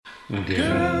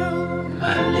Girl,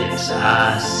 my lips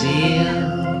are sealed.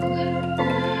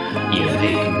 You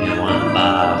make me want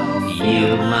barf.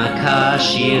 Yield my car,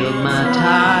 shield my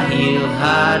tie, heel,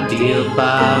 high deal,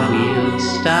 bar wheel,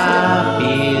 stop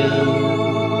you.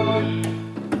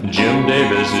 Jim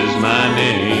Davis is my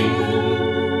name.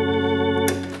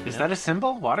 Is that a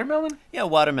symbol? Watermelon? Yeah,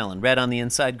 watermelon. Red on the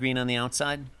inside, green on the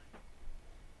outside.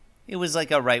 It was like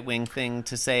a right-wing thing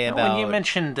to say about... When you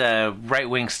mentioned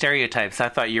right-wing stereotypes, I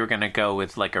thought you were going to go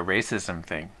with like a racism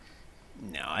thing.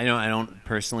 No, I don't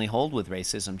personally hold with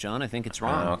racism, John. I think it's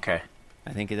wrong. Oh, okay.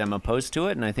 I think I'm opposed to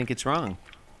it, and I think it's wrong.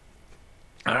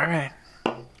 All right.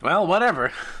 Well,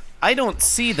 whatever. I don't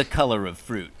see the color of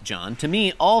fruit, John. To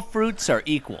me, all fruits are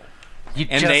equal.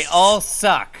 They all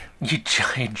suck. You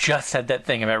just said that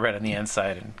thing about red on the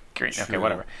inside and green. True. Okay,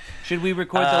 whatever. Should we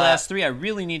record the last three? I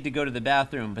really need to go to the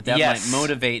bathroom, but that might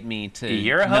motivate me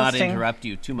to not interrupt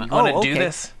you too much. You want to do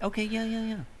this? Okay, yeah.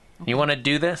 Okay. You want to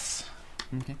do this?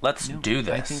 Okay. Let's do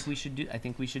this. I think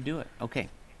we should do it. Okay.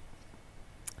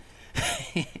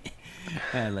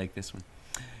 I like this one.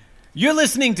 You're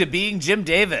listening to Being Jim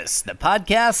Davis, the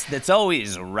podcast that's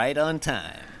always right on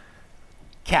time.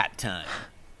 Cat time.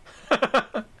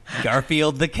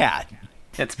 Garfield the cat.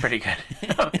 It's pretty good.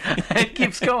 It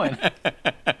keeps going.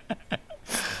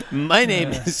 My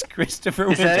name is Christopher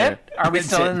Winter. Is that it? Are we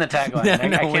still in the tagline? No,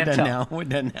 I can't tell. We're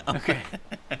done now. Okay.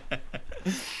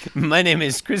 My name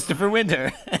is Christopher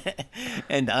Winter,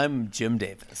 and I'm Jim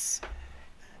Davis.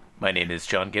 My name is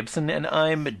John Gibson, and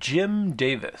I'm Jim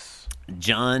Davis.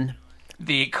 John.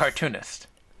 The cartoonist.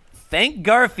 Thank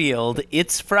Garfield,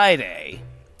 it's Friday.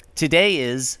 Today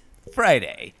is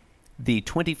Friday, the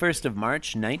 21st of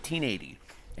March, 1980.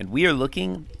 And we are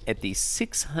looking at the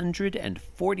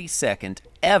 642nd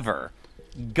ever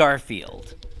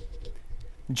Garfield.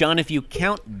 John, if you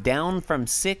count down from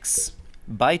 6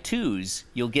 by 2s,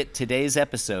 you'll get today's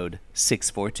episode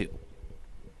 642.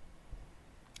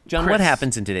 John, what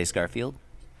happens in today's Garfield?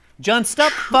 John,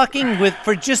 stop fucking with,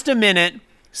 for just a minute,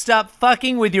 stop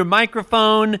fucking with your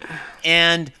microphone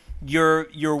and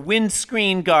your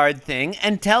windscreen guard thing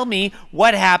and tell me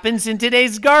what happens in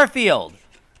today's Garfield.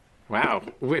 Wow,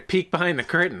 peek behind the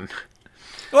curtain.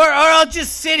 Or I'll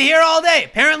just sit here all day.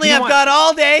 Apparently I've got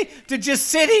all day to just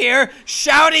sit here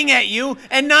shouting at you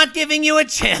and not giving you a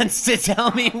chance to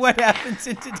tell me what happens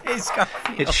in today's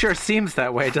Garfield. It sure seems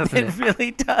that way, doesn't it? It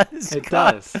really does. It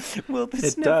God, does. Will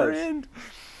this It never does. end?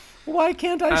 Why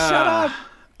can't I shut up?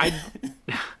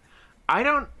 I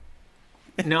don't...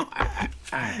 No,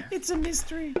 It's a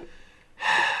mystery.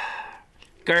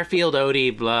 Garfield,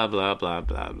 Odie, blah, blah, blah,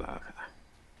 blah, blah.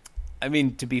 I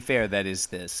mean, to be fair, that is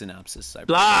the synopsis.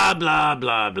 Blah, blah,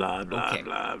 blah, blah, blah, Okay.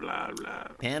 blah, blah, blah.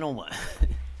 Panel 1.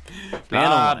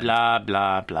 Blah, one. blah,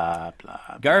 blah, blah,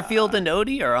 blah. Garfield and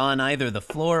Odie are on either the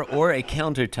floor or a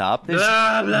countertop. There's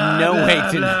Blah, blah, no blah, way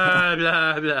to know. blah,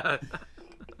 blah, blah.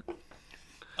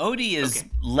 Odie is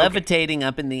levitating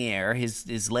up in the air,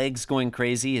 his legs going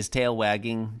crazy, his tail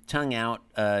wagging, tongue out,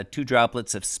 2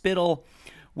 droplets of spittle,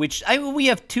 which we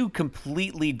have two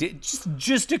completely...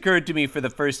 just occurred to me for the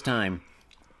first time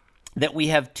that we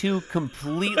have two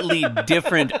completely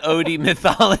different Odie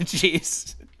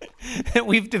mythologies that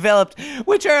we've developed,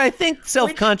 which are, I think,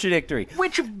 self-contradictory.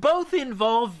 Which both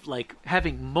involve, like,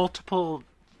 having multiple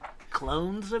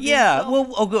clones of Yeah,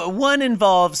 yourself? well, one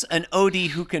involves an Odie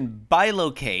who can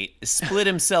bilocate, split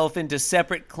himself into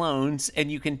separate clones,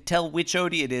 and you can tell which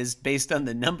Odie it is based on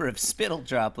the number of spittle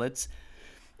droplets.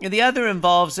 And the other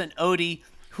involves an Odie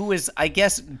who has, I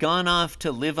guess, gone off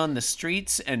to live on the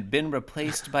streets and been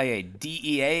replaced by a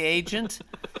DEA agent.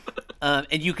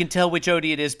 And you can tell which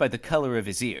Odie it is by the color of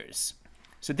his ears.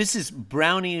 So this is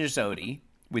Brown Ears Odie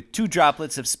with 2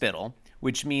 droplets of spittle,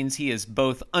 which means he is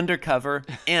both undercover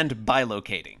and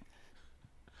bilocating.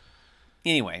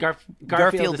 Anyway,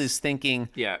 Garfield is thinking,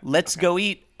 let's go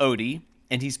eat Odie,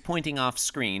 and he's pointing off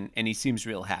screen, and he seems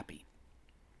real happy.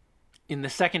 In the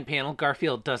second panel,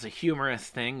 Garfield does a humorous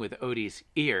thing with Odie's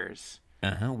ears.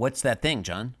 Uh-huh. What's that thing,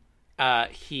 John?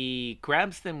 He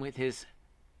grabs them with his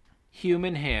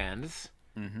human hands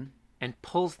and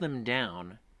pulls them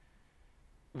down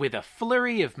with a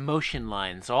flurry of motion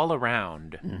lines all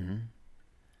around. Mm-hmm.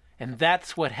 And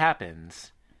that's what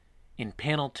happens in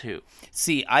panel 2.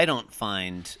 See, I don't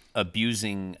find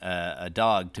abusing a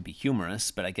dog to be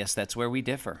humorous, but I guess that's where we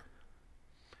differ.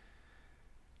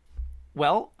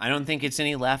 Well, I don't think it's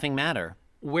any laughing matter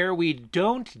where we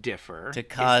don't differ to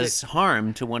cause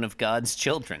harm to one of God's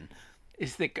children.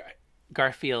 Is that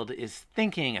Garfield is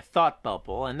thinking a thought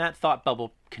bubble, and that thought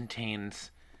bubble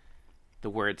contains the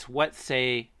words, what?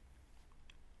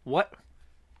 Why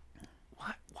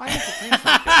is it like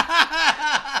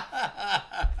that?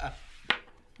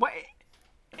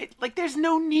 there's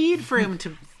no need for him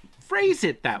to phrase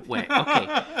it that way.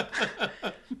 Okay.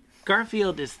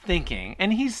 Garfield is thinking,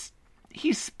 and he's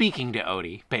speaking to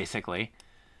Odie, basically.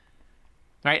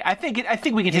 Right? I think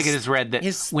we can take it as read that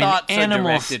his when thoughts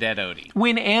animals are directed at Odie.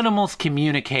 when animals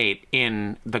communicate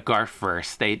in the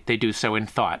Garfverse, they do so in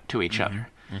thought to each other.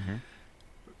 Mm-hmm.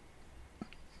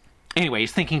 Anyway,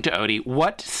 he's thinking to Odie,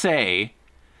 what say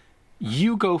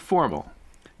you go formal?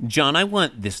 John, I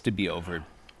want this to be over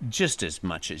just as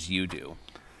much as you do.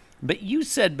 But you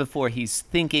said before he's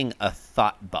thinking a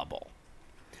thought bubble.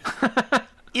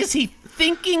 Is he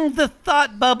thinking the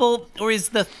thought bubble, or is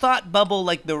the thought bubble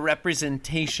like the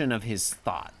representation of his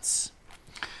thoughts?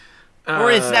 Or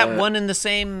is that one and the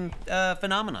same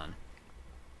phenomenon?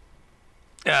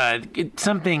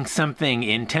 Something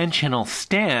intentional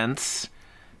stance.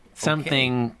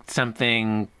 Something.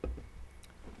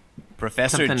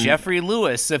 Professor Jeffrey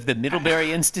Lewis of the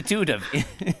Middlebury Institute of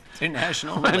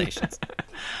International Relations.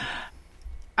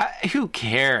 Who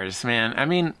cares, man? I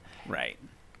mean, Right.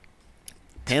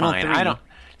 Panel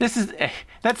 3.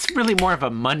 That's really more of a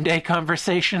Monday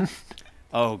conversation.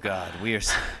 Oh God,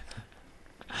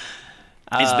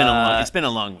 it's been a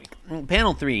long week.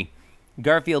 Panel 3.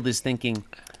 Garfield is thinking,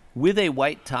 with a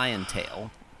white tie and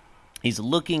tail. He's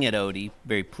looking at Odie,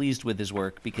 very pleased with his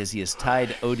work because he has tied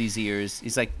Odie's ears.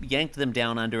 He's like yanked them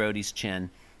down under Odie's chin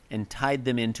and tied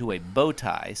them into a bow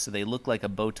tie, so they look like a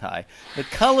bow tie. The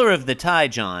color of the tie,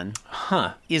 John,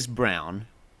 is brown.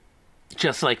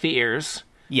 Just like the ears.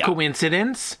 Yeah.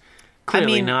 Coincidence?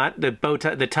 Clearly not. The bow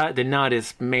tie, the knot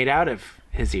is made out of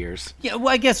his ears. Yeah,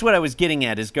 well, I guess what I was getting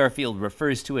at is Garfield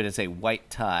refers to it as a white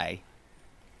tie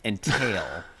and tail.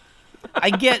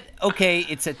 I get, okay,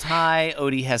 it's a tie,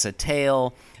 Odie has a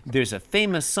tail. There's a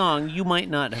famous song, you might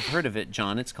not have heard of it,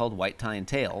 John. It's called White Tie and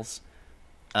Tails.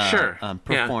 Sure.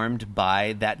 Performed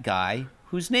by that guy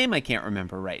whose name I can't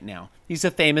remember right now. He's a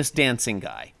famous dancing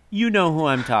guy. You know who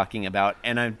I'm talking about,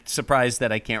 and I'm surprised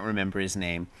that I can't remember his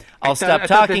name. I'll stop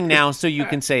talking now so you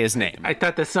can say his name. I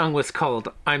thought the song was called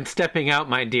I'm Stepping Out,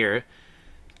 My Dear,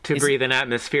 to breathe an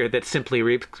atmosphere that simply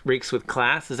reeks with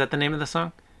class. Is that the name of the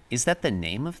song? Is that the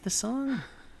name of the song?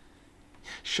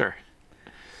 Sure.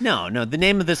 No, the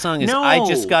name of the song is No. I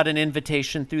Just Got an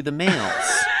Invitation Through the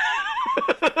Mails.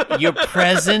 Your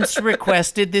presence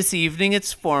requested this evening.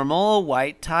 It's formal, a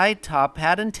white tie, top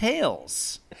hat, and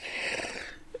tails.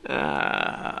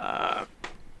 All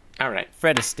right.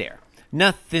 Fred Astaire.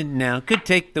 Nothing now could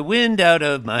take the wind out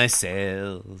of my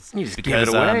sails. You just give it because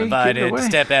away, I'm give it invited to away.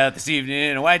 step out this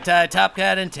evening in a white tie, top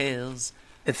hat, and tails.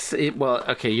 Well,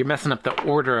 okay, you're messing up the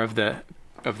order of the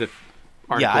articles.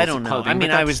 Yeah, I don't know. Clothing, I mean,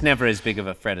 but I was never as big of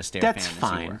a Fred Astaire That's fan as you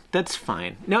fine. were. That's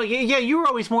fine. No, yeah, you were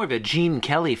always more of a Gene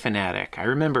Kelly fanatic. I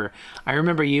remember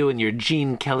you and your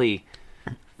Gene Kelly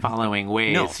following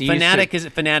ways. No, You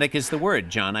fanatic is the word,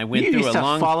 John. I went you through used a to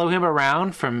long. follow him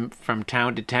around from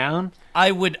town to town.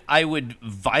 I would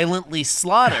violently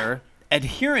slaughter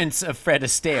adherents of Fred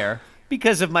Astaire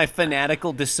because of my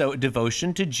fanatical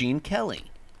devotion to Gene Kelly.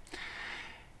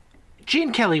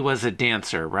 Gene Kelly was a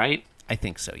dancer, right? I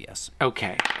think so, yes.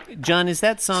 Okay. John, is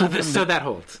that song So that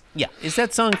holds. Yeah, is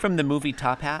that song from the movie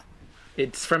Top Hat?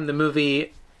 It's from the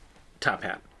movie Top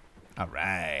Hat. All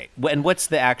right. And what's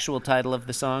the actual title of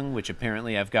the song, which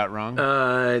apparently I've got wrong?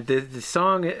 The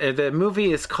song, the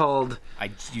movie is called.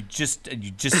 You just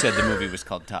said the movie was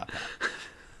called Top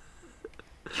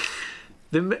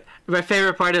Hat. My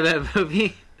favorite part of that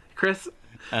movie, Chris.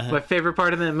 My favorite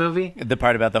part of that movie. The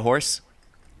part about the horse?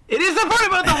 It is the part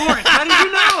about the horse. How did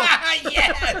you know?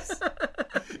 Yes.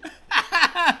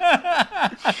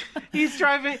 He's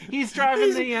driving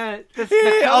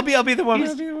the I'll be the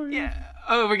one. Yeah.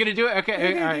 Oh, we're gonna do it.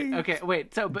 Okay. All right. Okay.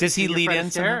 Wait. So, Does he you're lead Fred in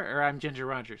Astaire, somehow? or I'm Ginger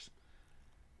Rogers?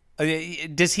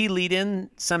 Does he lead in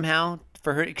somehow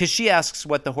for her? Because she asks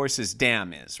what the horse's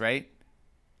dam is, right?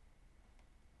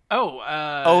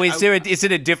 Oh. Is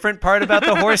it a different part about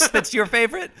the horse that's your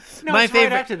favorite? No, My it's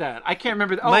favorite. right after that. I can't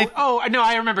remember. My- No,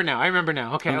 I remember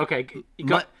now. Okay.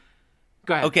 Go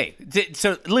ahead. Okay,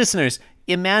 so listeners,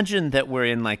 imagine that we're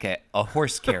in like a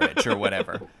horse carriage or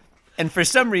whatever, and for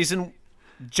some reason,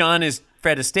 John is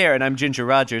Fred Astaire and I'm Ginger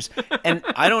Rogers, and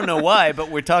I don't know why,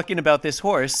 but we're talking about this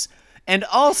horse, and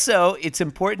also it's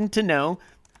important to know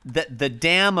that the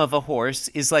dam of a horse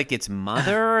is like its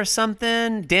mother or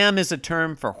something. Dam is a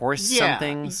term for horse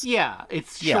somethings. Yeah,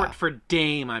 it's short for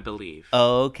dame, I believe.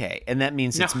 Oh, okay, and that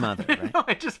means its mother, right? No,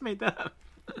 I just made that up.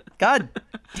 God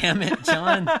damn it,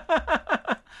 John.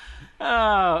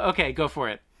 Oh, okay, go for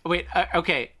it. Wait,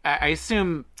 okay, I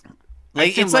assume...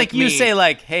 Like assume it's like you me- say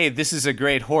like, "Hey, this is a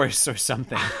great horse" or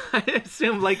something. I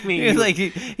assume like me. Like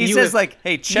he you says have- like,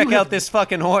 "Hey, check you out have- this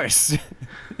fucking horse."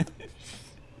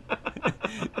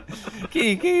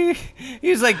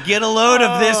 He's like, get a load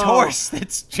of this horse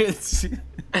that's just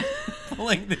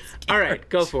pulling this carriage. All right,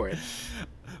 go for it.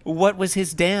 What was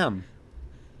his dam?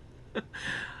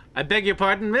 I beg your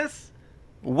pardon, miss?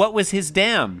 What was his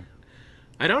dam?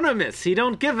 I don't know, miss. He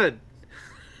don't give it.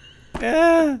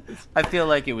 I feel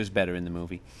like it was better in the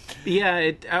movie.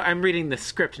 Yeah, I'm reading the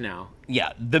script now.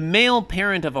 Yeah, the male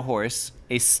parent of a horse,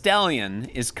 a stallion,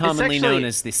 is commonly known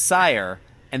as the sire,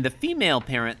 and the female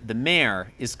parent, the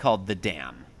mare, is called the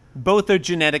dam. Both are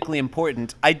genetically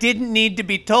important. I didn't need to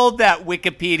be told that,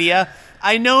 Wikipedia.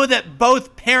 I know that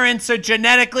both parents are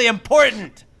genetically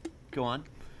important. Go on.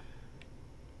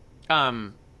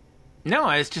 No,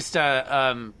 it's just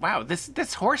wow,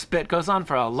 this horse bit goes on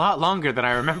for a lot longer than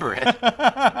I remember it.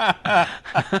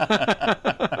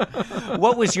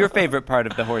 What was your favorite part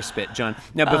of the horse bit, John?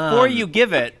 Now, before you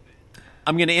give it,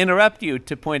 I'm going to interrupt you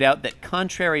to point out that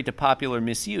contrary to popular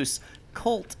misuse,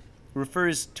 colt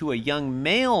refers to a young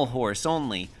male horse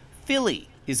only. Filly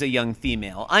is a young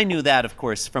female. I knew that, of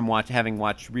course, from having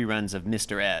watched reruns of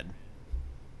Mr. Ed.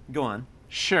 Go on.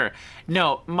 Sure.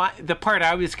 No, the part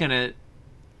I was gonna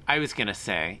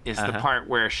say is the part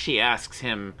where she asks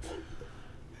him,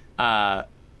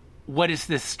 what is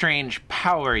this strange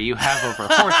power you have over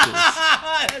horses?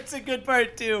 That's a good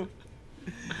part, too.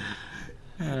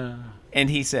 And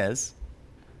he says,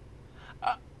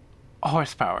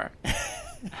 horsepower.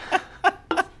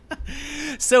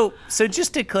 So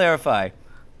just to clarify,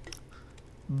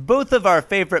 both of our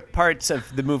favorite parts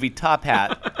of the movie Top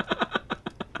Hat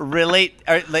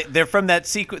they're from that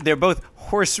sequence. They're both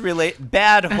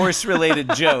bad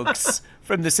horse-related jokes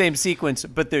from the same sequence,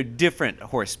 but they're different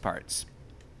horse parts.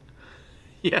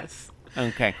 Yes.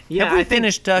 Okay. Yeah, Have we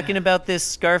finished talking about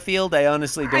this Garfield? I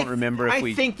honestly don't remember if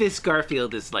we... I think this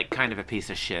Garfield is like kind of a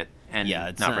piece of shit and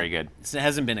it's not very good. It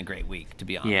hasn't been a great week, to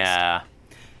be honest. Yeah.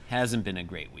 Hasn't been a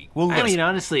great week. Well, I mean,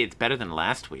 honestly, it's better than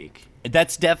last week.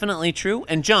 That's definitely true.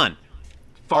 And John...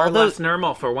 Far less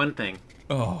normal, for one thing.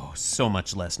 Oh, so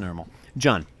much less normal.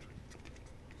 John,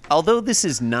 although this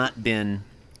has not been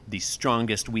the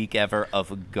strongest week ever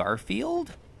of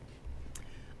Garfield,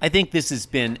 I think this has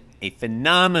been a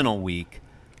phenomenal week,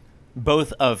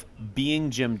 both of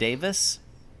being Jim Davis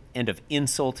and of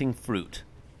insulting fruit.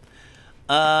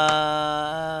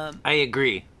 I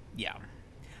agree. Yeah.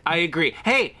 I agree.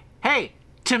 Hey,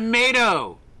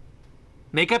 tomato!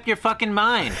 Make up your fucking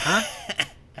mind, huh?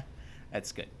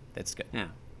 That's good. That's good. Yeah.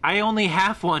 I only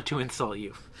half want to insult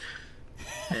you.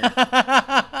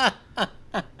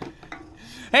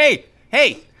 Hey,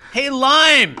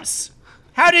 Limes!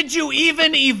 How did you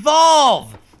even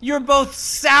evolve? You're both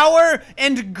sour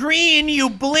and green. You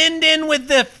blend in with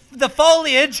the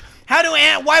foliage.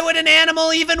 Why would an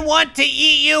animal even want to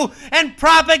eat you and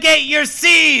propagate your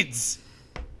seeds?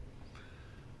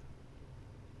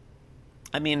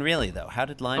 I mean, really, though, how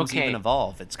did limes even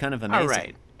evolve? It's kind of amazing. All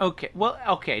right. Okay. Well,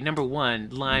 okay. Number one,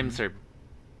 limes are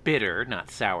bitter, not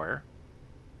sour.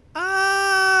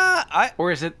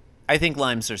 Or is it? I think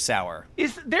limes are sour.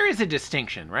 There is a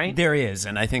distinction, right? There is,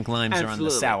 and I think limes are on the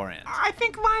sour end. I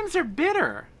think limes are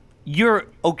bitter. You're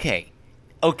okay.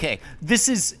 Okay. This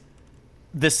is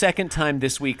the second time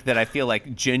this week that I feel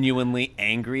like genuinely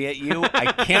angry at you.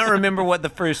 I can't remember what the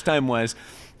first time was.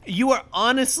 You are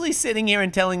honestly sitting here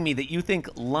and telling me that you think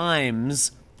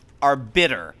limes are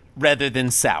bitter rather than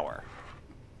sour.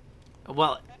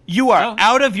 Well, you are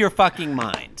out of your fucking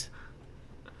mind.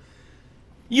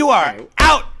 You are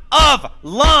out of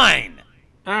line.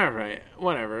 All right,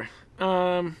 whatever.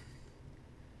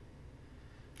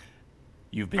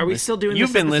 You've been Are we still doing You've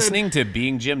this been episode? listening to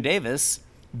Being Jim Davis,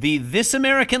 the This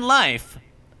American Life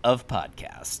of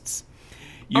podcasts.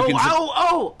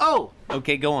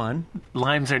 Okay, go on.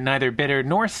 Limes are neither bitter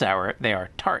nor sour. They are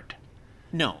tart.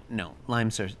 No,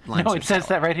 limes are No, it says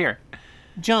that right here.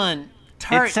 John,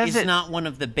 tart is not one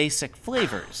of the basic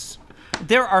flavors.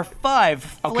 There are 5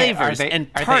 flavors,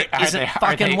 and tart isn't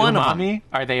fucking one of them.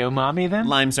 Are they umami then?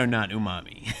 Limes are not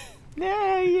umami.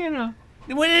 Yeah, you know.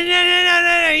 No.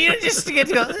 You just get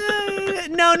to go.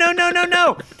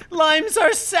 No. Limes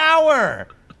are sour.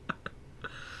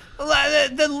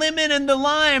 The lemon and the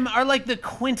lime are like the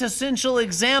quintessential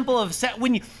example of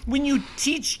when you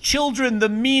teach children the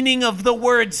meaning of the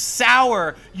word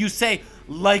sour, you say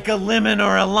like a lemon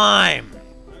or a lime.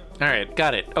 All right,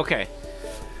 got it. Okay.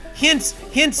 Hence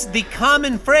the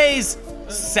common phrase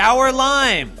sour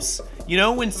limes. You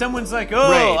know, when someone's like,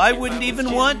 Right. I wouldn't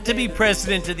even want to be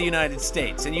president of the United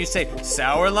States, and you say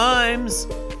sour limes.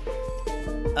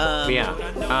 Yeah.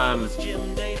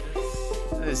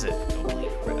 What is it?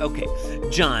 Okay,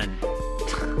 John.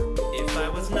 If I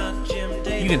was not Jim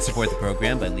Davis. You can support the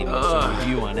program by leaving us a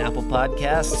review on Apple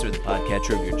Podcasts or the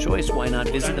podcatcher of your choice. Why not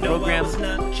visit the program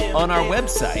on our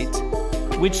website,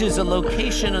 which is a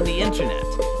location on the internet,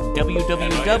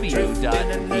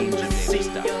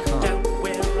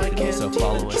 www.beingjimdavis.com. You can also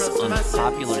follow us on the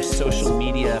popular social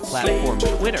media platform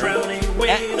Twitter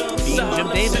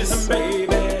 @BeingJimDavis,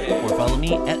 or follow me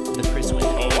 @TheChrisWin.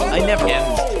 I never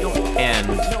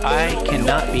And I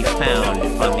cannot be found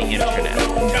on the internet.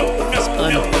 It's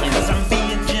unfindable.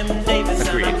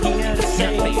 Agreed.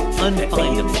 Can't be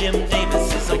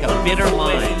unfindable. It's like a bitter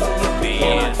line. Cannot be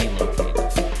located.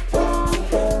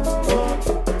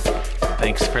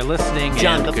 Thanks for listening,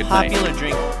 John, and the good night. popular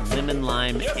drink lemon,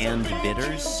 lime, and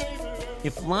bitters.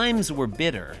 If limes were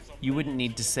bitter, you wouldn't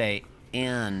need to say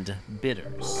and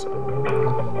bitters.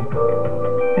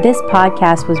 This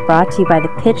podcast was brought to you by the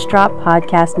Pitch Drop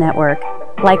Podcast Network.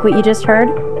 Like what you just heard?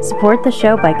 Support the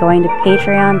show by going to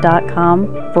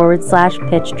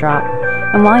patreon.com/pitchdrop.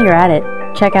 And while you're at it,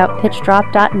 check out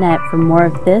pitchdrop.net for more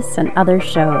of this and other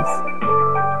shows.